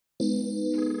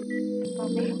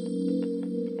I'll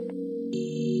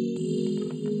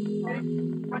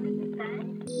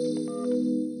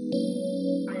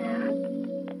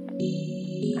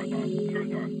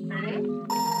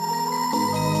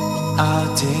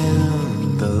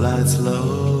dim the lights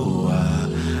low.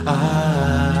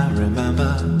 I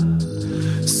remember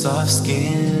soft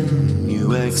skin,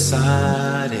 you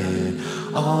excited.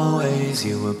 Always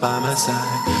you were by my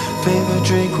side. Favorite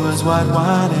drink was white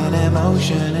wine and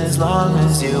emotion. As long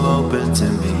as you open to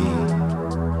me,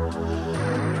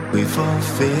 we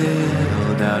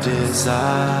fulfilled our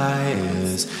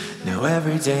desires. Now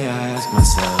every day I ask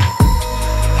myself,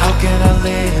 how can I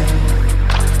live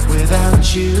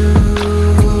without you?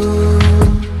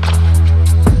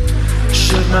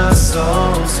 Should my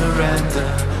soul surrender,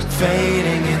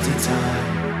 fading into time?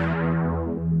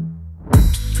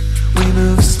 We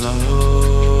move slow,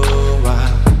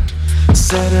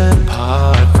 set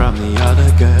apart from the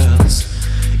other girls.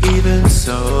 Even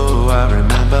so, I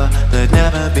remember there'd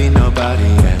never be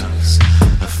nobody else.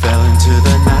 I fell into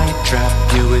the night trap,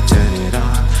 you would turn it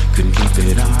on, couldn't keep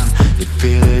it on, you'd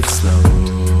feel it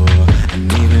slow.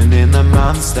 And even in the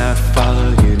months that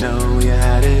followed, you know you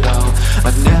had it all.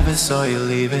 I never saw you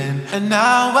leaving, and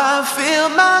now I feel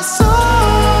my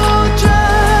soul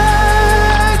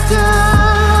dragged down.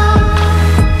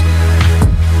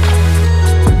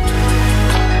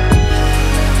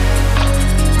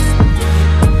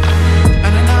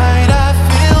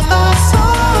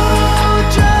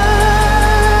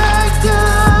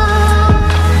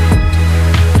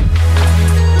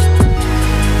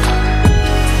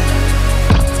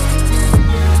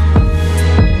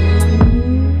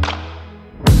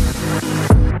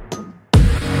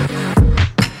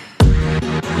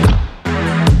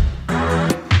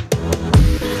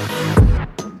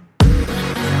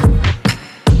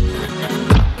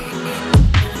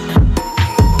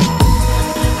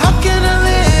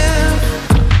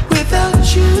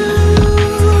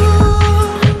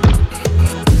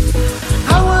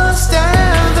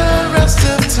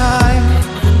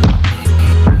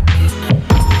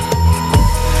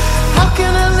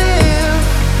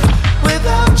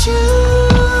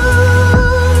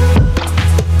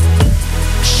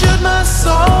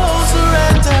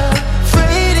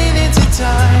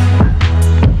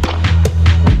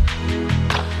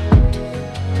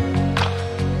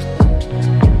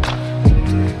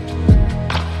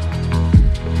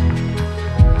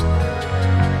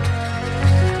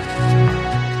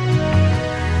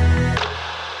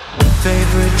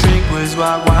 Favorite drink was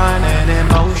white wine and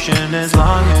emotion. As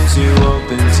long as you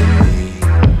open to me,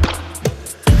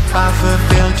 I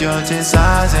fulfilled your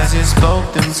desires as you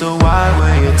spoke them. So why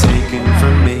were you taken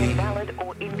from me?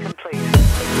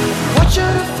 What should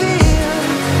have